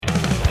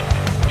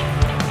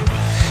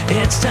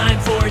It's time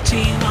for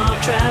Teen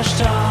Mom Trash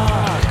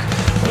Talk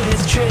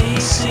with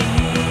Tracy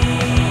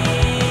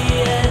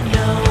and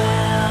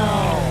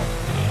Noelle.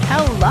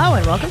 Hello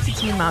and welcome to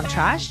Teen Mom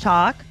Trash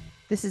Talk.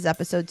 This is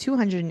episode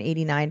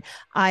 289.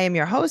 I am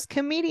your host,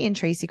 comedian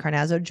Tracy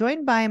Carnazzo,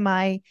 joined by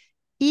my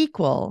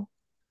equal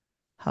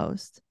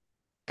host,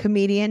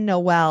 comedian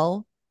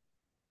Noelle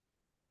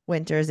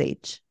Winters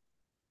H.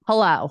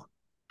 Hello.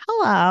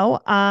 Hello. We're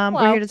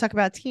Hello. here to talk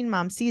about Teen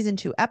Mom Season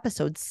 2,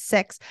 Episode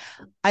 6.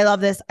 I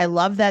love this. I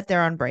love that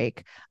they're on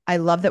break. I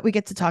love that we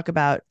get to talk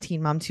about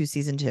Teen Mom 2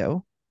 Season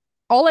 2.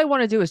 All I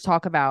want to do is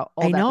talk about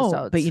old I know,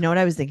 episodes. but you know what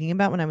I was thinking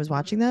about when I was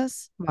watching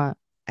this? What?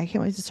 I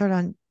can't wait to start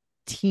on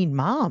Teen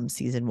Mom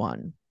Season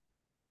 1.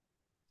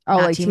 Oh,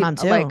 Not like Teen Mom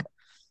 2. like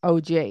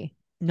OG.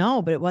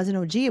 No, but it wasn't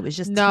OG. It was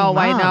just No, Teen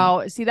I Mom.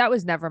 know. See, that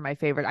was never my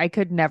favorite. I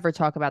could never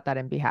talk about that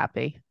and be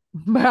happy.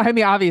 But I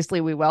mean,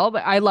 obviously we will,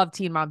 but I love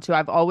Teen Mom 2.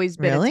 I've always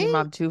been a Teen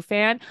Mom 2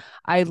 fan.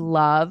 I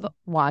love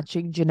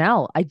watching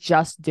Janelle. I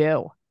just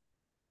do.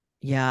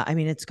 Yeah, I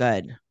mean, it's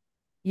good.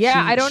 Yeah,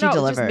 I don't she know.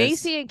 delivers. Just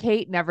Macy and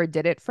Kate never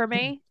did it for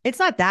me. It's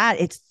not that.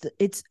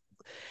 It's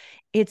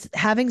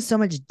having so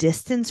much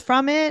distance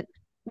from it.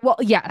 Well,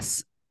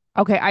 yes.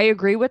 Okay, I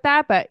agree with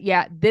that. But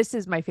yeah, this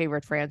is my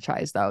favorite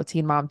franchise, though,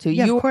 Teen Mom 2.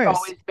 Yeah, of You've course.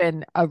 always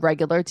been a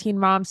regular Teen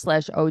Mom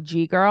 /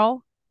 OG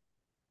girl.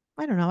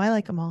 I don't know. I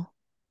like them all.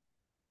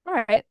 All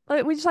right.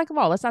 We just like them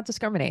all. Let's not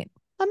discriminate.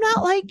 I'm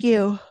not like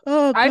you.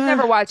 Oh, I've God.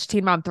 never watched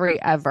Teen Mom 3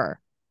 ever.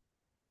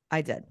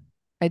 I did.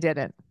 I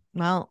didn't.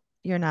 Well,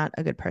 you're not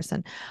a good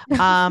person.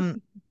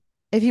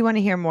 If you want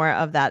to hear more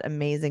of that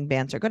amazing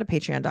banter, go to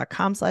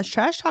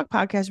patreon.com/trash talk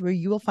podcast, where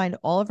you will find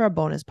all of our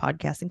bonus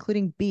podcasts,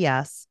 including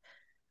BS,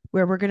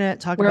 where we're going to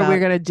talk Where about we're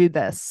going to do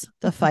this.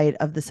 the fight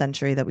of the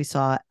century that we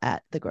saw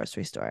at the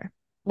grocery store.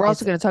 We're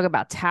also going to talk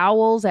about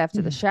towels after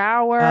the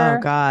shower. Oh,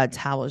 God.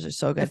 Towels are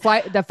so good.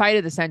 The fight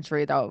of the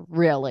century, though,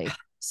 really.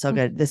 So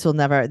good.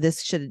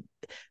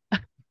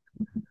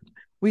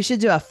 We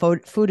should do a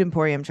food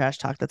emporium trash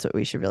talk. That's what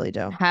we should really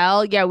do.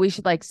 Hell yeah. We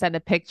should send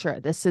a picture.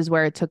 This is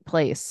where it took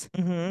place.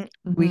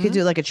 Mm-hmm. We could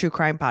do a true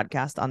crime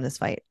podcast on this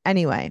fight.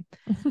 Anyway,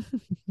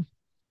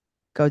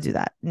 go do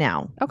that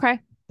now. Okay.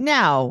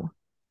 Now,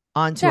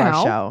 on to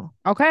our show.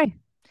 Okay.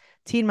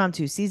 Teen Mom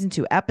 2 Season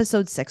 2,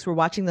 Episode 6. We're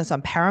watching this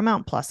on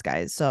Paramount Plus,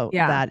 guys. So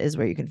that is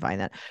where you can find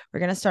that.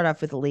 We're going to start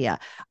off with Leah.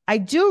 I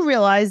do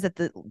realize that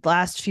the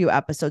last few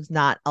episodes,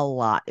 not a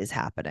lot is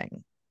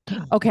happening.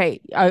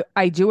 Okay.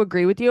 I do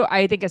agree with you.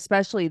 I think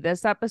especially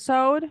this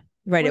episode.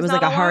 Right. It was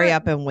like a hurry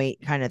up and wait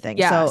kind of thing.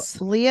 Yes.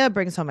 So Leah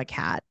brings home a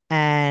cat,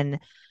 and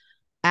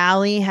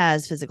Allie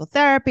has physical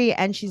therapy,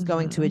 and she's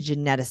going to a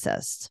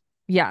geneticist.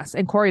 Yes.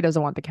 And Corey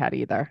doesn't want the cat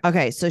either.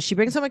 Okay. So she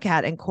brings home a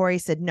cat, and Corey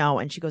said no.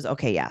 And she goes,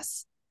 okay,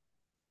 yes.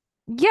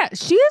 Yeah.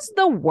 She is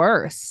the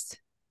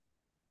worst.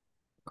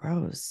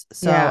 Gross.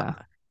 So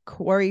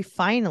Corey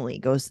finally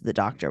goes to the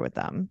doctor with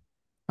them.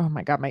 Oh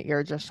my God. My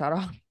ear just shut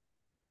off.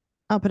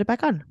 I'll put it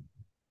back on.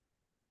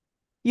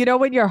 You know,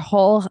 when your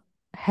whole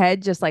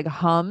head just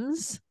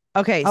hums.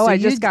 Okay. Oh, I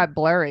just got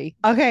blurry.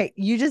 Okay.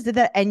 You just did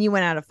that and you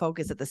went out of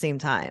focus at the same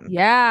time.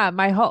 Yeah.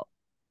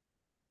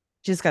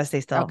 Just got to stay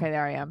still. Okay.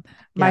 There I am.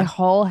 My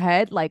whole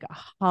head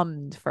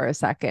hummed for a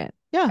second.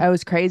 Yeah. It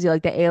was crazy.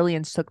 The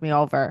aliens took me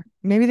over.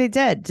 Maybe they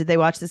did. Did they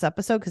watch this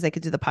episode? Because they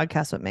could do the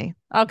podcast with me.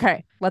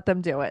 Okay. Let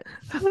them do it.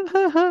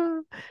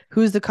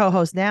 Who's the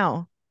co-host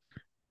now?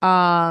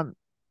 I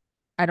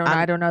don't know.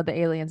 I don't know the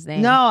alien's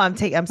name. No, I'm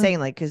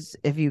saying because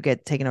if you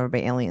get taken over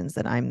by aliens,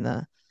 then I'm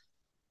the.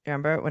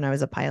 Remember when I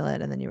was a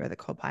pilot and then you were the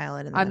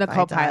co-pilot? And I'm the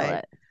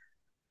co-pilot.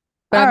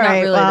 But I'm not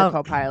really the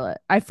co-pilot.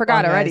 I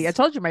forgot already. I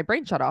told you my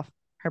brain shut off.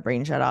 Her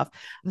brain shut off.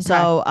 Okay.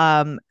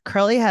 So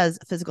Curly has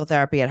physical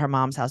therapy at her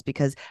mom's house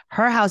because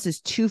her house is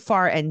too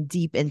far and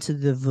deep into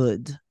the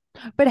wood.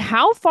 But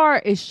how far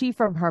is she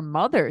from her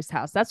mother's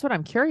house? That's what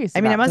I'm curious about.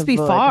 I mean, it must be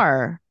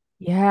far.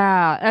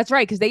 Yeah, that's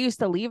right. Because they used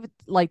to leave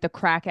the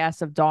crack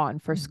ass of dawn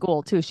for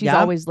school too. She's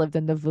always lived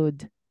in the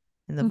wood.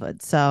 In the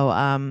wood.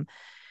 So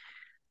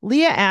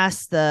Leah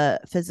asked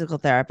the physical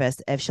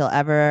therapist if she'll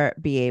ever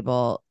be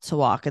able to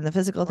walk. And the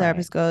physical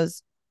therapist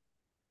goes,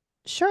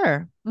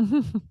 sure.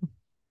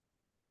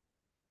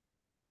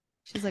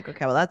 She's like,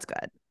 okay, well, that's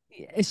good.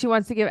 She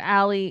wants to give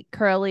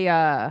Curly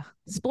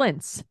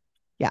splints.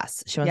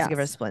 Yes, she wants to give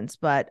her splints.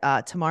 But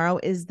tomorrow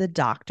is the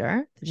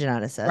doctor, the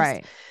geneticist.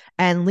 Right.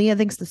 And Leah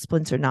thinks the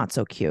splints are not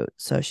so cute.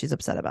 So she's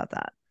upset about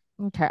that.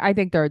 Okay. I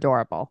think they're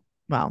adorable.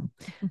 Well,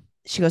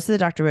 she goes to the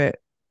doctor with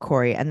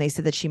Corey, and they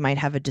said that she might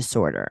have a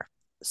disorder.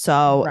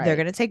 So they're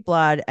going to take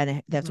blood,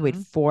 and they have to wait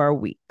 4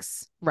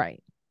 weeks.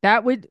 Right.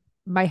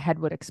 My head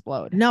would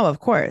explode. No, of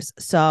course.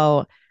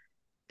 So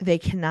they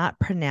cannot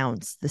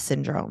pronounce the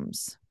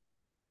syndromes.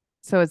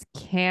 So it's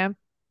Camptomelic?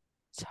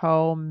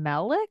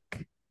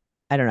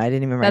 I don't know. I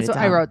didn't even write it down.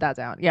 I wrote that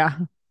down. Yeah.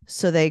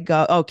 So they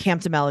go,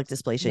 Camptomelic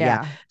dysplasia.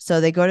 Yeah. So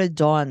they go to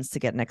Dawn's to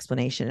get an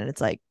explanation, and it's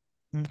like,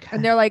 okay.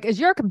 And they're like, is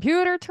your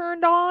computer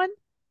turned on?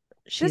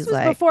 This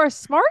was before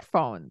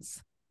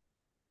smartphones.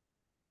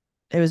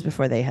 It was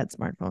before they had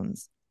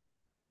smartphones.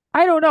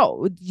 I don't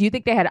know. Do you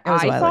think they had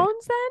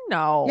iPhones then?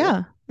 No.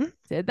 Yeah.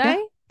 Did Yeah,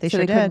 they? they So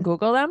sure they couldn't did.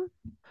 Google them?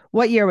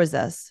 What year was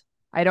this?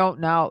 I don't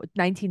know.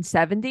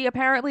 1970,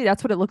 apparently.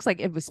 That's what it looks like.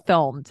 It was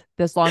filmed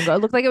this long ago.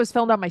 It looked like it was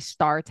filmed on my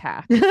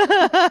StarTAC.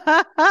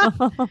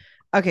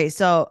 Okay,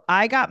 so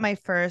I got my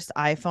first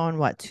iPhone,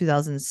 what,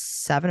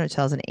 2007 or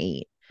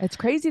 2008? It's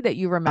crazy that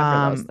you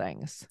remember those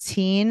things.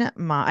 Teen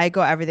Mom. I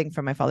go everything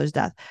from my father's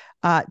death.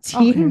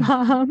 Teen Okay.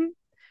 Mom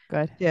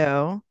Good.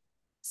 2,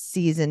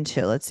 season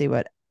 2.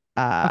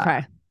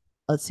 Okay.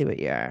 Let's see what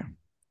year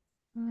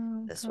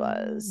this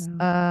was.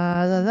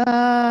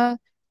 No.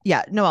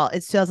 Yeah, no, well,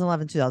 it's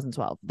 2011,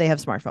 2012. They have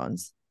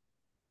smartphones.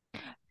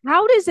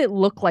 How does it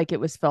look like it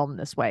was filmed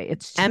this way?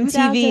 It's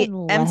MTV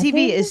 2011.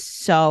 is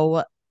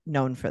so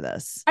known for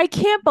this. I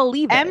can't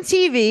believe it.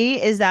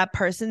 MTV is that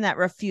person that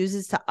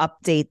refuses to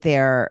update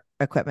their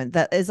equipment.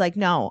 That is like,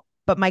 no,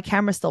 but my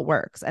camera still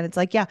works. And it's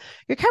like, yeah,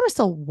 your camera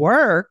still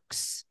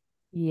works.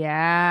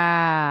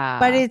 Yeah.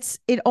 But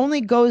it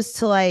only goes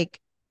to like,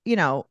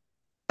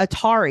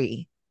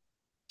 Atari.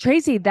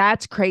 Tracy,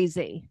 that's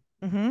crazy.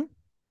 Mm-hmm.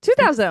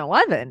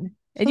 2011.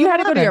 And you had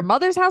to go to your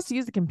mother's house to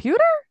use the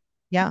computer?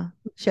 Yeah.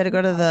 She had to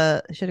go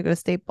to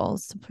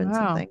Staples to print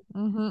something.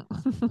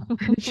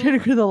 Mm-hmm. She had to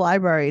go to the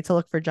library to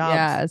look for jobs.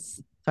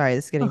 Yes. Sorry,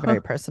 this is getting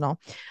very personal.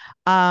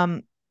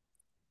 And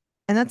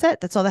that's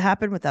it. That's all that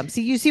happened with them.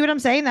 See, you see what I'm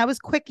saying? That was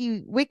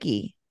quickie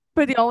wiki.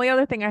 But the only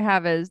other thing I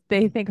have is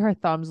they think her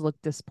thumbs look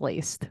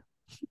displaced.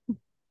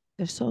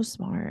 They're so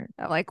smart.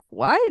 I'm like,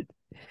 what?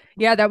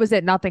 Yeah, that was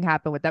it. Nothing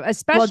happened with them.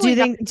 Especially. Well,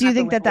 do you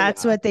think that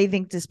that's what they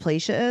think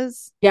dysplasia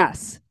is?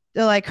 Yes.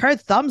 They're like, her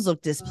thumbs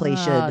look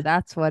dysplasia. Oh,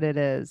 that's what it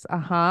is.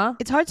 Uh-huh.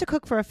 It's hard to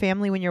cook for a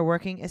family when you're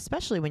working,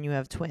 especially when you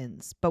have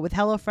twins. But with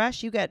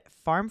HelloFresh, you get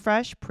farm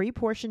fresh,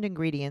 pre-portioned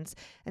ingredients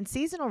and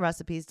seasonal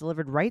recipes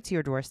delivered right to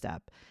your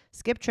doorstep.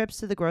 Skip trips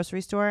to the grocery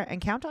store and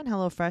count on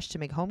HelloFresh to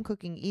make home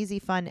cooking easy,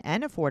 fun,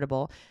 and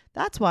affordable.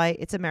 That's why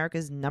it's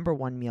America's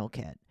 #1 meal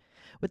kit.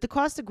 With the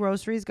cost of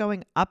groceries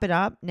going up and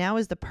up, now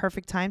is the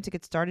perfect time to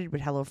get started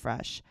with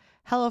HelloFresh.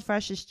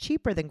 HelloFresh is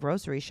cheaper than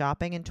grocery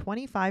shopping and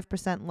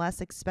 25%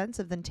 less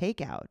expensive than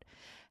takeout.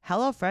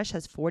 HelloFresh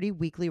has 40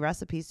 weekly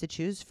recipes to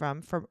choose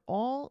from for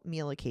all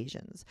meal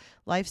occasions,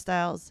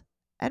 lifestyles,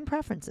 and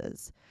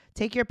preferences.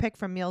 Take your pick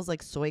from meals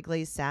like soy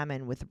glazed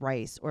salmon with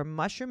rice or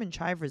mushroom and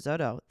chive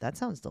risotto. That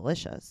sounds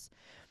delicious.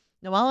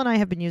 Noelle and I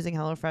have been using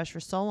HelloFresh for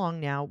so long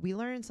now, we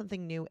learn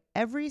something new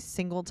every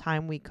single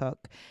time we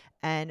cook,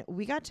 and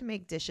we got to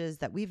make dishes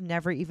that we've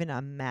never even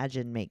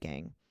imagined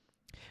making.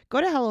 Go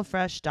to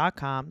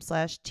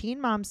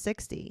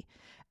HelloFresh.com/TeenMom60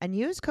 and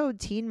use code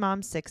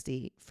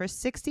TeenMom60 for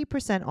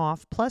 60%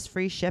 off plus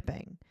free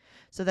shipping.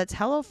 So that's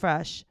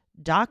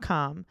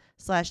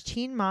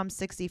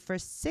HelloFresh.com/TeenMom60 for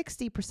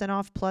 60%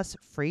 off plus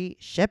free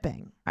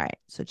shipping. All right.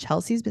 So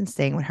Chelsea's been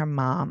staying with her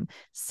mom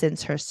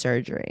since her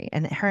surgery,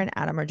 and her and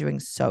Adam are doing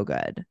so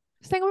good.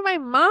 Staying with my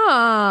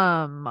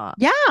mom.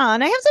 Yeah,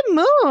 and I have to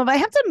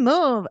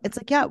move. It's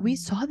like, yeah, we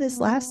saw this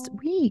last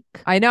week.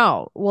 I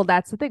know. Well,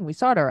 that's the thing. We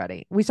saw it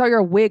already. We saw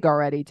your wig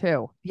already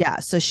too. Yeah.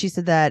 So she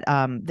said that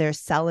they're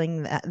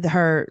selling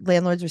her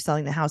landlords were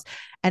selling the house,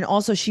 and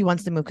also she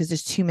wants to move because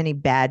there's too many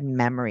bad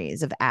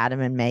memories of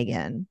Adam and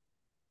Megan.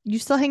 You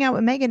still hang out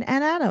with Megan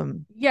and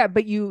Adam. Yeah,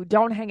 but you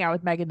don't hang out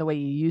with Megan the way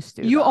you used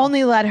to. You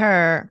only let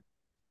her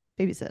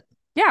babysit.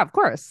 Yeah, of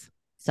course.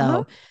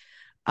 So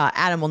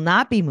Adam will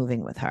not be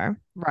moving with her.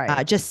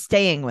 Right. Just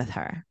staying with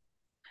her.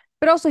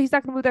 But also, he's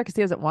not going to move there because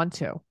he doesn't want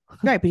to.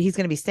 Right. But he's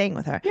going to be staying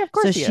with her. Yeah, of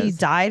course. So she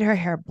dyed her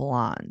hair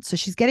blonde. So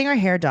she's getting her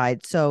hair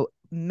dyed so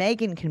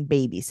Megan can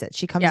babysit.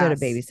 She comes out to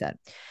babysit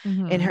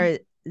in her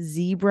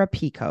zebra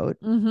pea coat.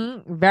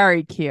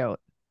 Very cute.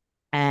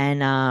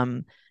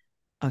 And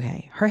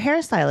okay, her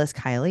hairstylist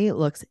Kylie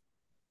looks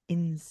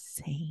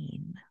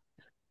insane.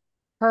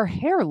 Her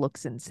hair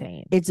looks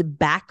insane. It's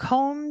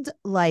backcombed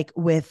like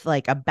with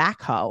like a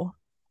backhoe.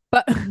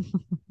 But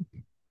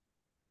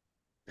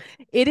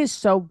it is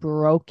so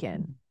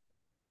broken.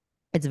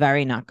 It's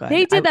very not good.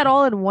 They did that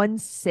all in one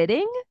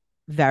sitting?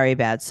 Very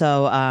bad.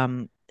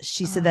 So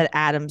she said that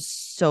Adam's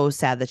so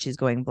sad that she's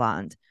going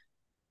blonde.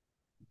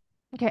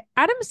 Okay.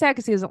 Adam's sad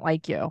because he doesn't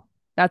like you.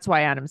 That's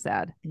why Adam's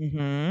sad.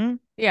 Mm-hmm.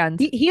 Yeah. And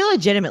he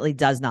legitimately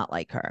does not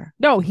like her.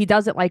 No, he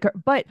doesn't like her.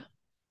 But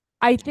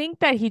I think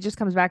that he just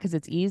comes back because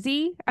it's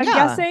easy, I'm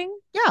guessing.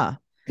 Yeah.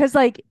 Because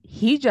like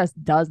he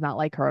just does not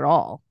like her at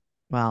all.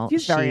 Well,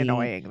 she's very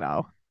annoying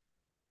though.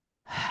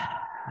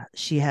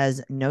 She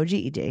has no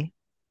GED.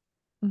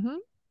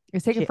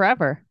 It's taking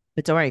forever.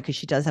 But don't worry, because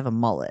she does have a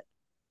mullet.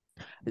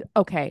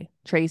 Okay,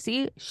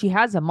 Tracy, she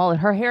has a mullet.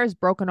 Her hair is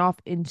broken off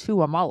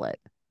into a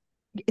mullet.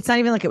 It's not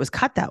even like it was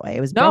cut that way.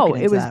 It was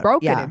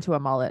broken into a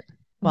mullet.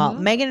 Well,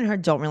 Megan and her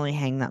don't really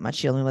hang that much.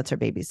 She only lets her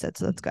babysit,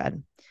 so that's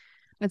good.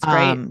 That's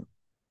great.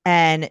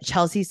 And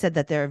Chelsea said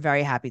that they're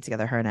very happy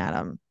together, her and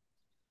Adam.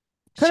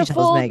 Could have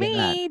fooled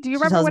me. Do you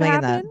remember what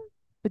happened?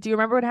 But do you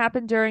remember what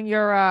happened during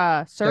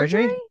your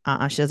surgery?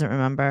 She doesn't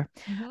remember.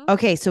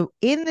 Okay, so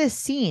in this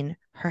scene,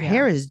 her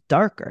hair is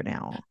darker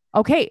now.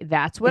 Okay,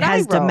 that's what I wrote. It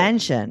has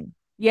dimension.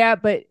 Yeah,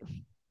 but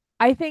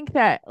I think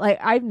that like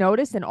I've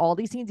noticed in all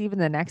these scenes, even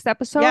the next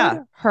episode,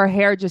 Yeah. her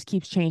hair just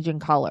keeps changing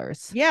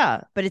colors.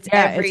 Yeah, but it's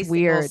Yeah, it's every single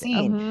weird.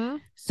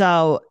 scene.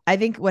 So I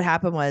think what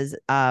happened was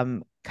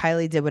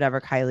Kylie did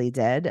whatever Kylie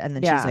did, and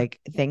then she's Yeah. like,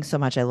 thanks so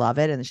much, I love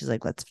it. And then she's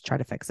like, let's try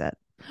to fix it.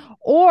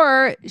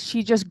 Or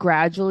she just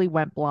gradually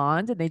went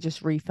blonde and they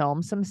just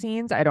refilmed some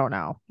scenes. I don't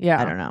know. I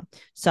Yeah. don't know.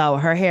 So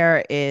her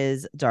hair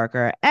is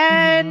darker, Mhm.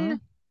 and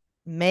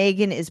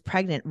Megan is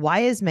pregnant. Why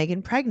is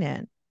Megan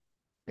pregnant?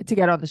 To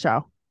get on the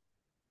show.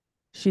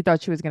 She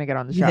thought she was going to get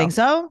on the You think show.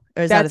 so?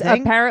 Or is that a That's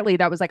thing? apparently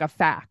that was like a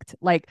fact.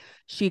 Like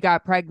she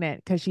got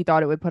pregnant because she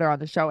thought it would put her on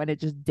the show and it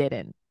just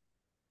didn't.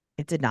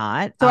 It did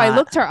not. So I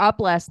looked her up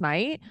last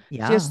night. She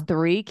has Yeah.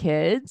 3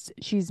 kids.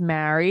 She's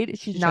married.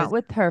 She's She not shows.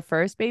 with her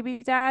first baby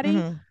daddy.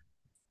 Mhm.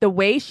 The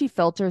way she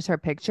filters her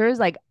pictures,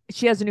 like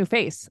she has a new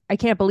face. I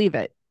can't believe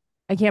it.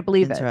 I can't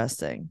believe it.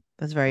 Interesting.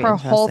 That's very Her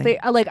whole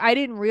interesting. face, like I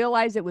didn't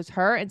realize it was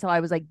her until I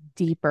was like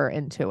deeper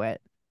into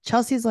it.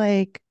 Chelsea's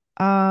like,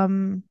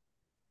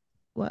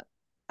 what?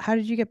 How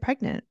did you get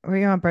pregnant? Were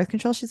you on birth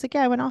control? She's like,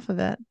 yeah, I went off of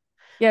it.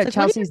 Yeah, It's like,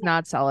 what do you Chelsea's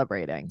not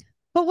celebrating.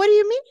 But what do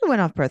you mean you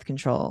went off birth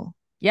control?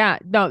 Yeah,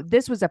 no,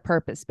 this was a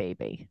purpose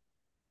baby.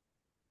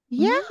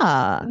 Yeah.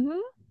 Mm-hmm.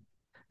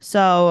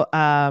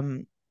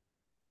 So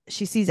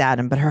she sees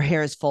Adam, but her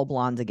hair is full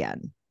blonde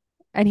again.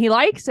 And he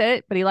likes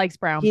it, but he likes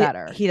brown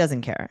better. He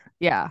doesn't care.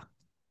 Yeah.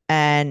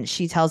 And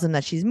she tells him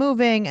that she's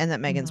moving and that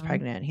Megan's Mhm.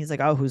 pregnant. He's like,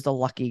 oh, who's the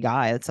lucky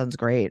guy? That sounds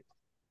great.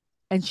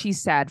 And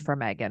she's sad for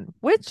Megan,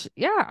 which,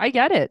 yeah, I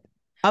get it.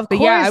 Of But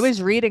course. yeah, I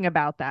was reading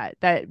about that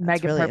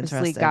Megan really purposely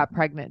interesting. got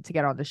pregnant to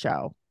get on the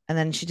show. And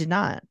then she did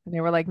not. And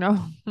they were like, no,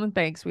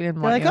 thanks. We didn't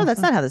They're want like, you. oh,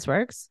 that's not how this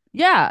works.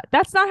 Yeah,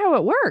 that's not how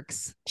it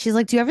works. She's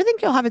like, do you ever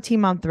think you'll have a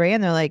Teen Mom 3?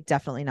 And they're like,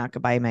 definitely not.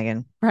 Goodbye,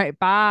 Megan. Right.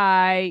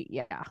 Bye.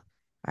 Yeah. All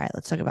right,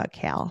 let's talk about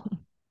Cal.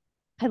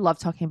 I love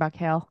talking about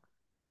Kale.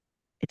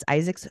 It's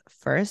Isaac's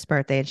first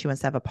birthday and she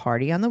wants to have a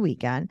party on the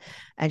weekend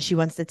and she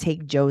wants to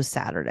take Joe's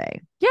Saturday.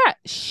 Yeah,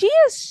 she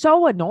is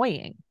so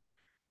annoying.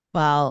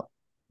 Well,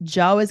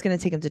 Joe is going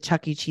to take him to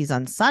Chuck E. Cheese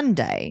on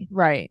Sunday.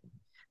 Right.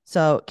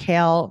 So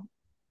Kale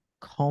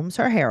combs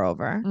her hair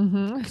over.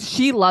 Mm-hmm.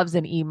 She loves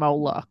an emo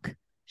look.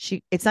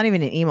 It's not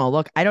even an emo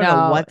look. I don't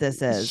know what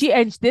this is.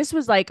 This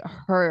was like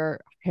her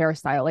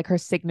hairstyle, like her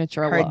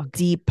signature look.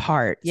 Deep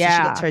part. Yeah. So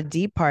she gets her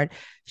deep part.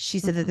 She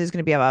said that there's going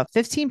to be about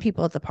 15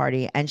 people at the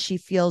party and she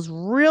feels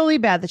really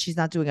bad that she's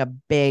not doing a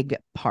big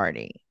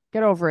party.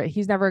 Get over it.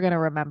 He's never going to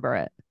remember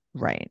it.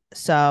 Right.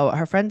 So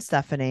her friend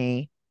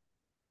Stephanie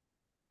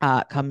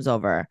comes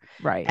over.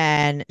 Right.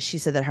 And she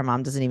said that her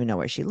mom doesn't even know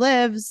where she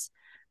lives.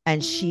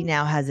 And she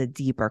now has a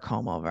deeper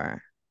comb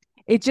over.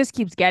 It just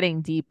keeps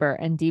getting deeper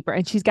and deeper.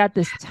 And she's got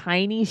this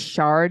tiny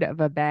shard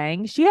of a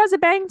bang. She has a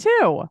bang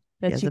too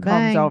that she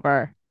combs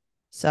over.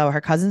 So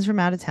her cousins from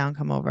out of town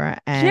come over.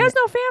 And she has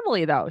no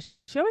family though.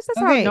 She always says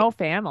have no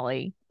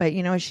family. But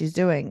you know what she's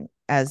doing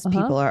as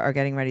people are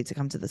getting ready to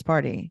come to this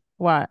party?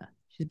 What?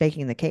 She's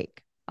baking the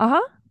cake.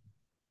 Uh-huh.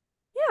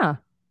 Yeah.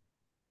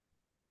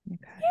 Okay.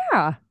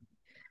 Yeah.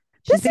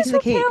 She's this is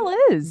what Kale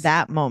is.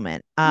 That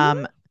moment.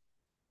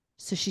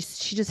 So she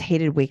just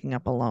hated waking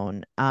up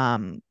alone.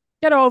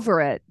 Get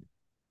over it.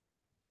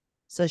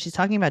 So she's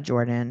talking about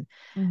Jordan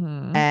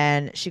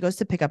and she goes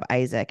to pick up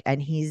Isaac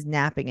and he's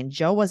napping and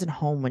Joe wasn't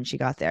home when she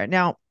got there.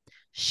 Now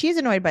she's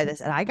annoyed by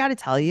this and I got to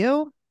tell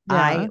you,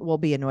 I will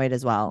be annoyed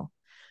as well.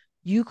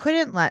 You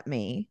couldn't let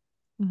me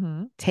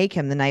take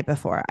him the night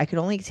before. I could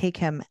only take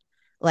him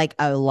like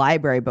a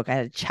library book. I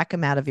had to check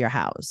him out of your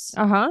house.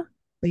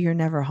 But you're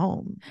never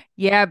home.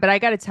 Yeah, but I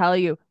got to tell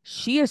you,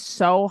 she is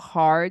so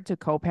hard to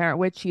co-parent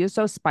with. She is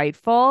so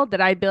spiteful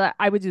that I'd be like,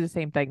 I would do the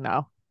same thing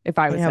though if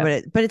I was him.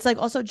 But it's like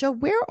also, Joe,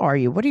 where are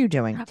you? What are you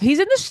doing? He's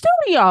in the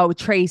studio,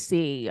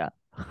 Tracy.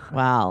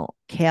 Wow.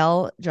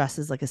 Kale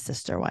dresses like a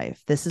sister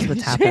wife. This is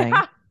what's happening.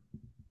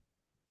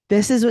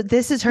 This is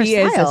her she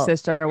style. Is a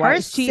sister wife.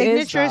 Her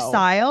signature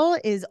style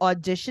is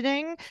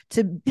auditioning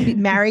to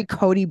marry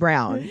Cody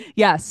Brown.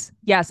 Yes.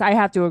 I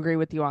have to agree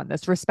with you on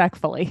this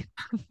respectfully.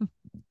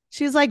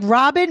 She's like,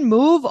 Robin,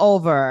 move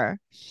over.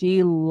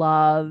 She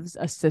loves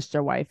a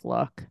sister wife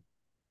look.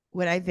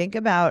 When I think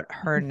about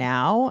her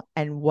now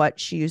and what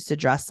she used to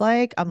dress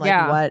like, I'm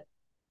like, what?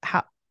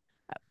 How?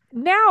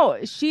 Now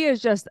she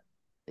is,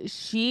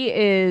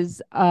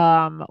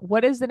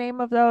 what is the name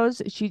of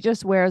those? She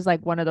just wears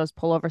like one of those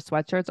pullover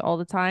sweatshirts all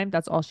the time.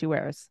 That's all she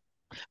wears.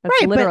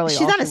 That's literally but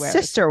she's not a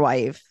sister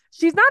wife.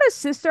 She's not a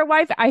sister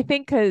wife, I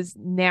think, because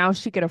now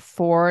she could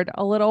afford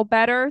a little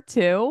better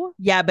too.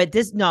 Yeah, but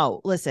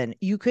listen,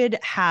 you could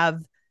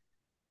have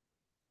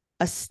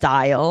a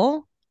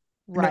style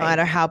no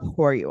matter how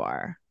poor you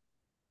are.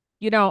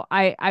 You know,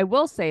 I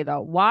will say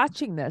though,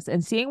 watching this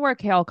and seeing where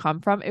Kale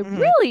come from, it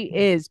really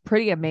is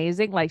pretty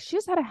amazing. Like she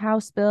just had a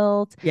house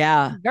built.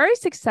 Yeah. Very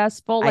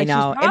successful. Like I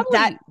know. She's probably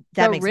that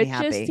the makes richest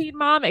me happy. teen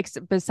mom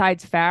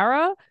besides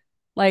Farrah.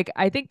 Like,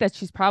 I think that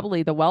she's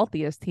probably the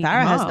wealthiest teen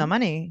Farrah mom. has no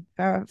money.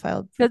 Farrah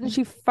filed. Doesn't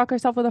she fuck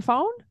herself with a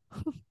phone?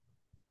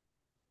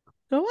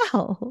 Oh,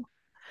 well.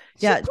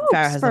 She poops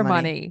Farrah has for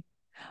money.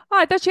 Oh,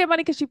 I thought she had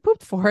money because she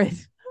pooped for it.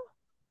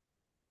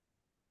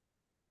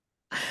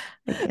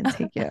 I can't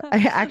take you. I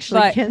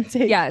actually But can't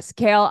take. yes,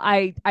 Kale,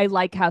 I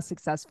like how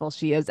successful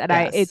she is. And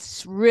Yes.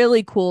 it's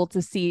really cool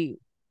to see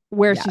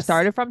where she Yes.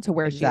 started from to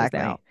where she is Exactly.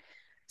 now.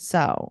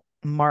 So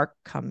Mark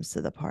comes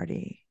to the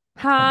party.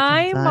 Dun, dun,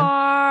 Hi, dun.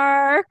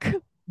 Mark.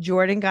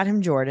 Jordan got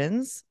him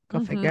Jordans.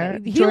 Go figure.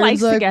 He Jordan's likes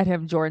to like, get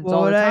him Jordans what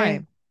all the would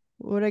time.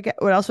 what would I get?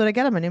 What else would I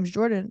get him? My name's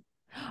Jordan.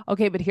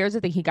 Okay, but here's the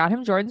thing. He got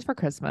him Jordans for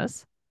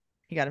Christmas.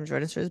 He got him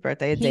Jordans for his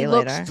birthday a He day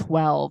looks later.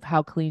 12.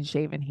 How clean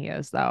shaven he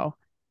is, though.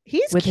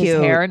 He's With cute.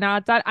 his hair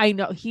not done. I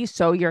know he's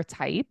so your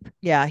type.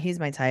 Yeah, he's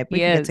my type. We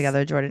He can get is.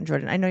 together, Jordan.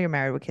 Jordan, I know you're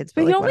married with kids,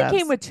 But but he like, only what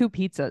came else? with 2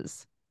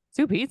 pizzas.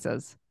 2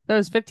 pizzas. There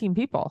was 15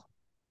 people.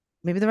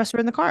 Maybe the rest were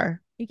in the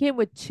car. He came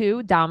with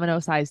 2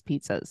 Domino-sized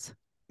pizzas.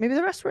 Maybe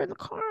the rest were in the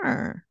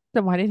car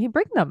Then why didn't he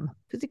bring them?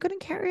 because he couldn't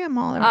carry them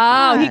all. They were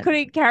Oh, he hot.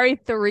 couldn't carry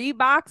 3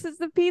 boxes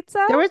of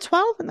pizza? There were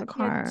 12 in the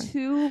He had car.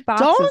 2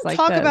 boxes Don't like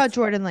talk this. about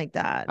Jordan like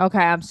that. Okay,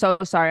 I'm so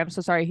sorry. I'm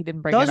so sorry he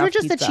didn't bring Those were enough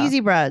just the pizza. cheesy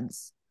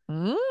breads.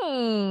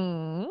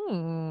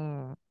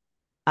 Mm.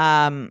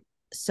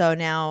 So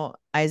now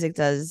Isaac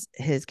does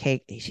his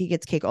cake. He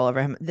gets cake all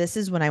over him. This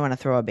is when I want to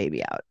throw a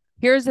baby out.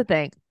 Here's the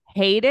thing.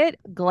 Hate it.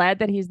 Glad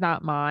that he's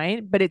not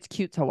mine, but it's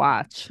cute to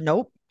watch.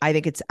 Nope. I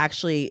think it's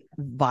actually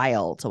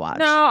vile to watch.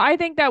 No, I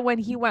think that when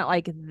he went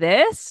like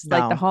this,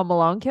 like the No. Home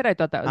Alone kid, I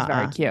thought that was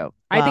very cute.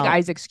 I think Well-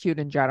 Isaac's cute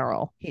in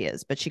general. He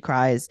is, but she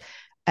cries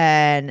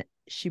and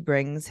she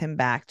brings him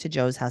back to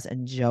Joe's house,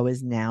 and Joe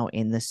is now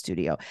in the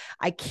studio.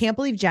 I can't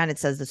believe Janet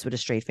says this with a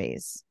straight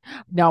face.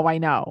 No, I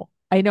know.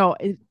 I know.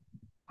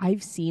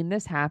 I've seen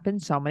this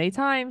happen so many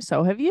times.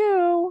 So have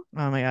you.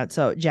 Oh my God.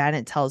 So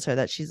Janet tells her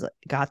that she's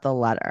got the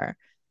letter.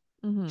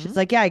 Mhm. She's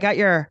like, yeah, I got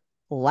your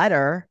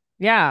letter.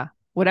 Yeah.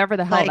 Whatever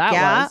the hell Like, that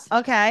yeah, was.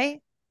 okay.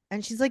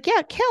 And she's like,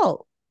 yeah,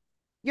 kill.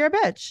 You're a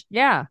bitch.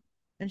 Yeah.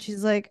 And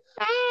she's like,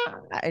 ah.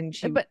 And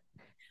But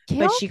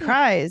she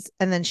cries,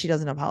 and then she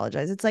doesn't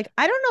apologize. It's like,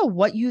 I don't know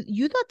what you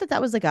thought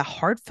that was like a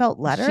heartfelt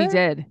letter. She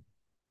did.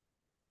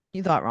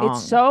 You thought wrong.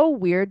 It's so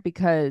weird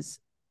because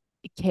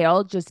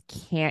Kale just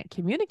can't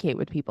communicate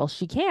with people.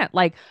 She can't.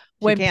 Like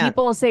when can't.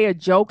 people say a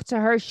joke to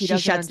her, she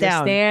doesn't shuts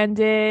down. understand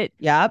it.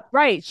 Yep.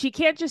 Right. She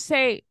can't just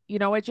say, you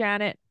know what,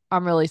 Janet?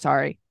 I'm really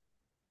sorry.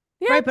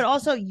 Yeah. Right. But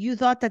also, you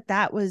thought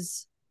that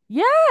was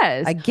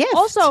Yes. a gift.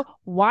 Also,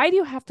 why do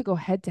you have to go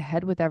head to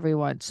head with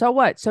everyone? So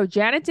what? So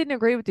Janet didn't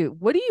agree with you.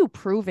 What are you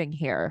proving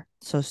here?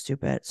 So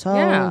stupid. So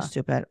Yeah.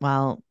 stupid.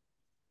 Well,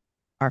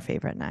 our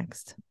favorite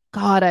next.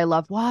 God, I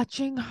love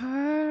watching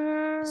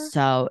her.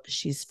 So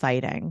she's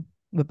fighting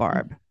with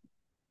Barb.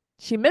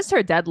 She missed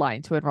her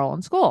deadline to enroll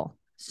in school.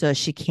 So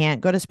she can't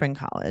go to spring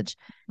college.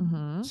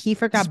 Mm-hmm.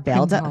 Kieffer got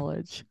bailed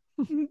out.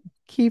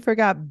 Kieffer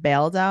got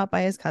bailed out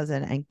by his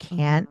cousin and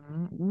can't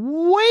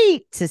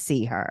wait to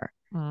see her.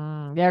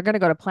 They're going to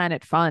go to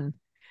Planet Fun.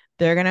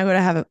 They're going to go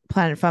to have a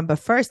Planet Fun. But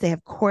first, they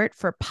have court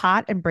for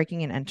pot and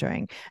breaking and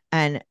entering.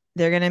 And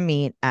they're going to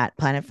meet at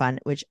Planet Fun,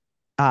 which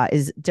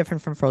is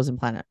different from Frozen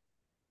Planet.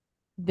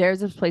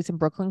 There's a place in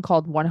Brooklyn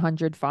called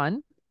 100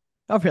 Fun.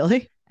 Oh,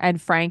 really? And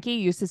Frankie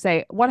used to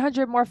say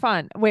 100 more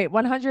fun. Wait,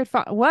 100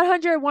 fun,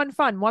 101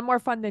 fun, one more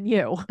fun than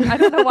you. I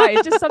don't know why.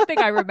 It's just something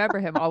I remember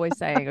him always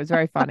saying. It was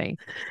very funny.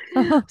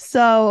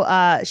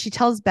 So she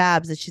tells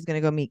Babs that she's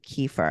going to go meet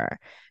Kieffer.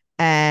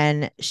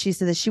 And she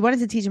said that she wanted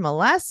to teach him a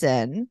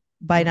lesson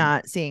by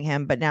not seeing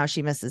him, but now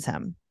she misses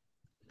him.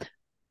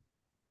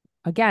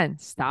 Again,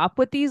 stop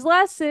with these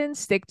lessons.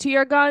 Stick to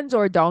your guns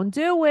or don't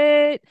do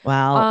it.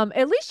 Well,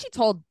 at least she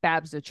told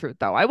Babs the truth,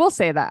 though. I will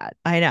say that.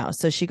 I know.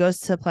 So she goes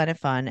to Planet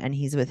Fun and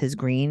he's with his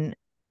green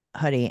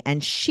hoodie.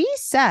 And she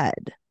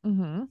said,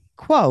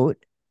 quote,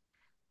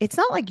 "It's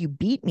not like you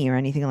beat me or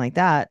anything like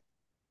that."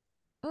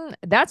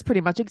 That's pretty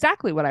much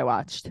exactly what I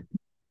watched.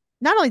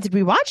 Not only did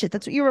we watch it,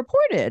 that's what you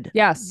reported.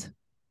 Yes.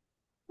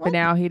 What? But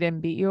now he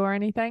didn't beat you or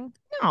anything?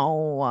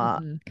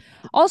 No.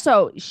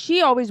 Also,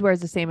 she always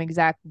wears the same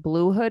exact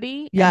blue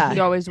hoodie. Yeah. And he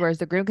always wears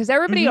the green because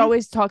everybody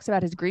always talks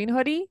about his green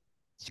hoodie.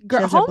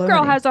 has her blue Homegirl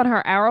hoodie. has on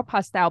her Arrow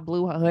Pastel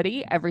blue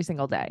hoodie every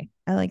single day.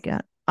 I like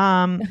it.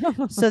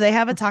 So they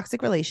have a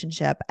toxic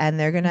relationship and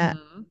they're gonna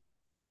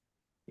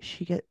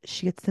she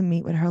gets to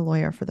meet with her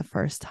lawyer for the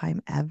first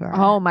time ever.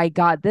 Oh my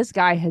God. This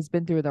guy has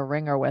been through the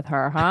ringer with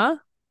her, huh?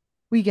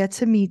 We get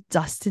to meet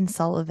Dustin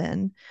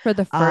Sullivan For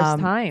the first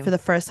time. For the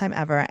first time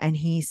ever. And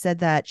he said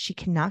that she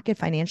cannot get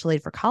financial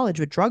aid for college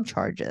with drug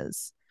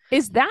charges.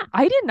 Is that?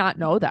 I did not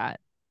know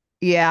that.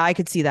 Yeah, I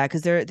could see that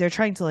because they're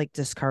trying to like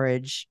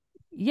discourage.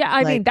 Yeah,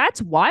 I mean,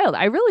 that's wild.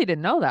 I really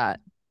didn't know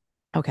that.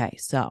 Okay,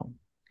 so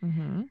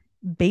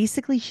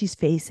basically she's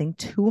facing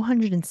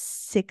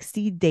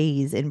 260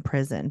 days in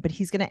prison, but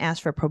he's going to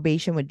ask for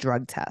probation with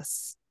drug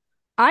tests.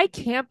 I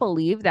can't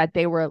believe that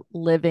they were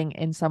living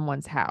in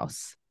someone's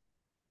house.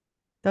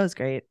 That was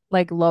great.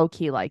 Like low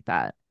key like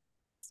that.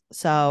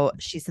 So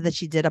she said that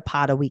she did a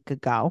pot a week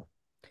ago.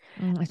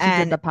 She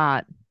did the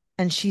pot.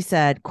 And she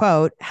said,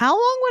 quote, "How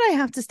long would I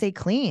have to stay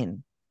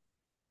clean?"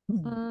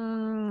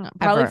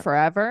 Probably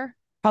forever.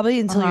 Probably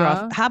until you're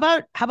off. How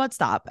about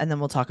stop? And then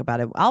we'll talk about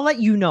it. I'll let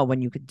you know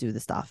when you could do the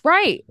stuff.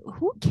 Right.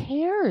 Who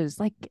cares?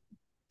 Like,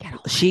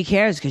 She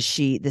cares because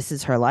this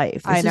is her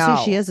life. This is who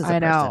she is as a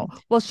person.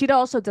 Well, she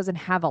also doesn't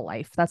have a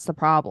life. That's the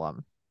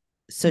problem.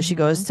 So she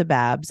goes to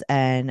Babs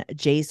and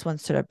Jace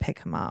wants her to pick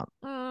him up.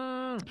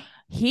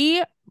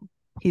 He's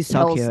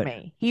so kills cute.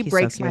 me. He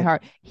breaks my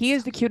heart. He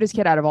is the cutest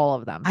kid out of all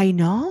of them. I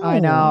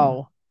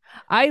know.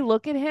 I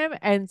look at him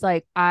and it's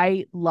like,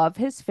 I love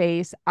his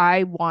face.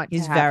 I want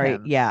he's to have very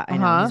him. Yeah, I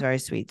know. He's very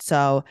sweet.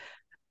 So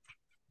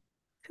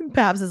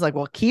Babs is like,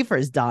 well,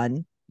 Kieffer's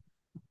done.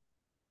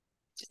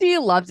 She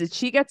loves it.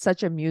 She gets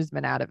such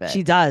amusement out of it.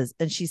 She does.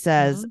 And she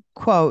says,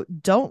 quote,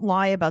 don't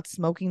lie about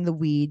smoking the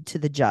weed to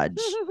the judge.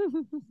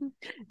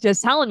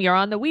 Just tell him you're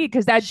on the weed,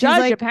 because that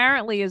judge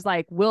apparently is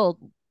like, will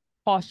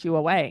toss you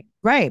away.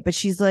 Right. But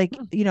she's like,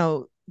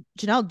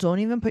 Janelle, don't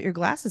even put your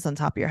glasses on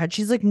top of your head.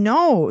 She's like,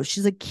 no.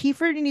 She's like,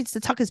 Kieffer needs to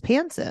tuck his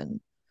pants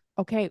in.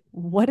 Okay.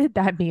 What did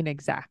that mean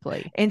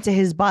exactly? Into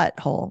his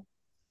butthole.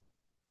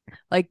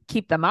 Like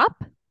keep them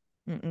up?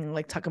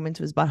 Like tuck them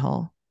into his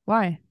butthole.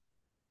 Why?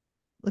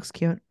 Looks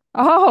cute.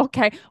 Oh,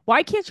 okay.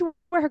 Why can't you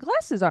wear her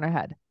glasses on her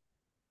head?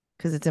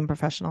 Because it's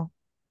unprofessional.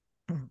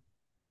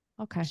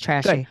 Okay. It's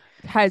trashy.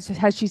 Good.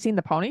 Has she seen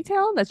the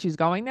ponytail that she's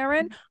going there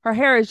in? Her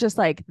hair is just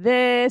like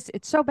this.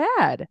 It's so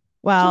bad.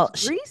 Well,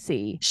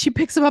 greasy. She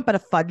picks him up at a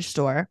fudge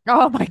store.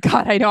 Oh my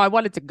God. I know. I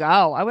wanted to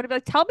go. I would have been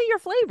like, tell me your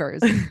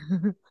flavors.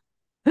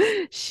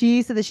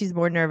 She said that she's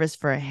more nervous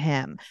for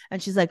him.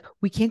 And she's like,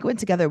 we can't go in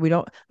together. We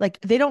don't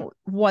they don't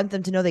want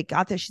them to know they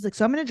got there. She's like,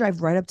 so I'm going to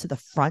drive right up to the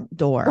front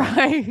door.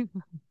 Right.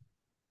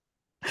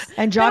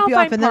 And drop you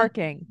off. And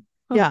parking.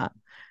 Yeah.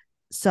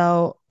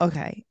 So,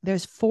 okay.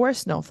 There's 4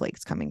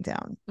 snowflakes coming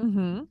down.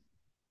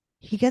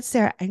 He gets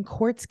there and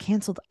court's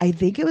canceled. I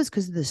think it was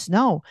because of the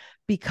snow,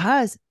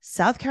 because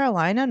South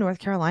Carolina, North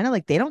Carolina,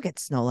 like they don't get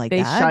snow like that.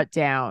 They shut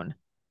down.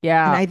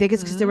 Yeah. And I think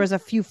it's because there was a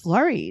few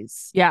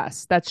flurries.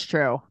 Yes, that's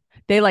true.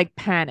 They like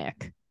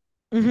panic.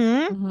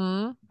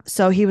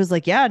 So he was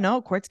like, yeah,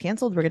 no, court's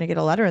canceled. We're going to get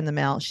a letter in the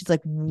mail. She's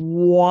like,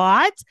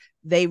 what?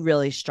 They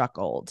really struck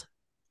gold.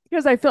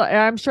 Because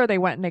I'm sure they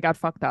went and they got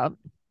fucked up.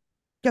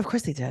 Yeah, of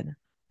course they did.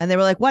 And they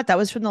were like, what? That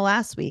was from the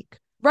last week.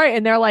 Right.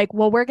 And they're like,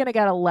 well, we're going to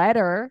get a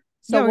letter.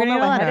 So we'll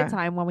know ahead of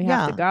time when we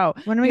have to go.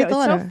 When do we get the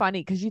letter? It's so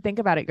funny because you think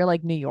about it. You're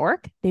like, New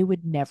York, they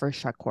would never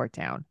shut court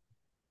down.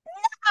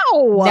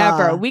 No.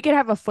 Never. We could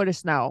have a foot of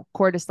snow.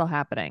 Court is still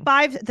happening.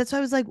 5. That's why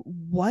I was like,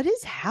 what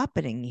is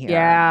happening here?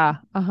 Yeah.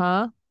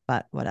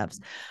 But whatevs.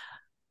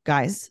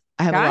 Guys,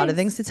 I have a lot of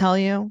things to tell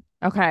you.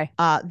 Okay.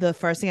 The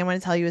first thing I want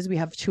to tell you is we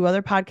have 2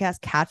 other podcasts,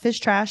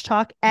 Catfish Trash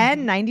Talk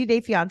and 90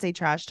 Day Fiance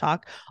Trash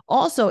Talk.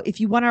 Also, if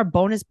you want our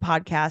bonus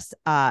podcast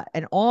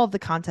and all of the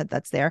content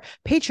that's there,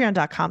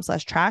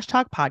 patreon.com/trash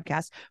talk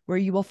podcast, where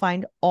you will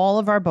find all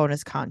of our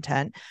bonus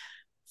content.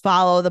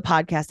 Follow the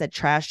podcast at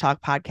Trash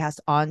Talk Podcast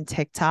on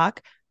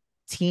TikTok,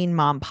 Teen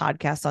Mom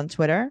Podcast on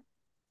Twitter,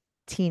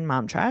 Teen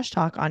Mom Trash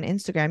Talk on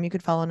Instagram. You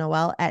could follow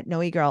Noelle at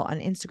Noe Girl on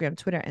Instagram,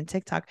 Twitter, and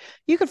TikTok.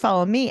 You could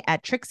follow me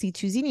at Trixie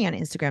Tuzini on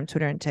Instagram,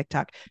 Twitter, and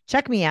TikTok.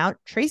 Check me out,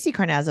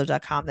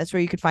 TracyCarnazzo.com. That's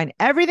where you could find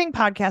everything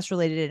podcast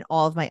related in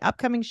all of my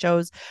upcoming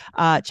shows.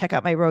 Check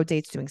out my road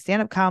dates doing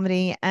stand-up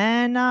comedy,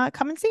 and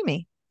come and see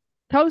me.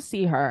 Go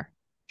see her.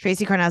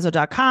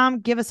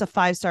 TracyCarnazzo.com. Give us a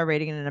 5-star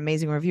rating and an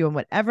amazing review on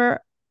whatever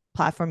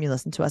platform you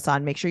listen to us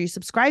on. Make sure you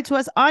subscribe to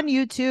us on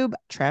YouTube,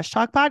 Trash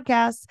Talk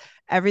Podcasts.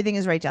 Everything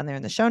is right down there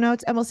in the show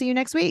notes, and we'll see you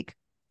next week.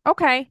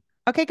 Okay.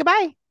 Okay,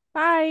 goodbye.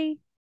 Bye.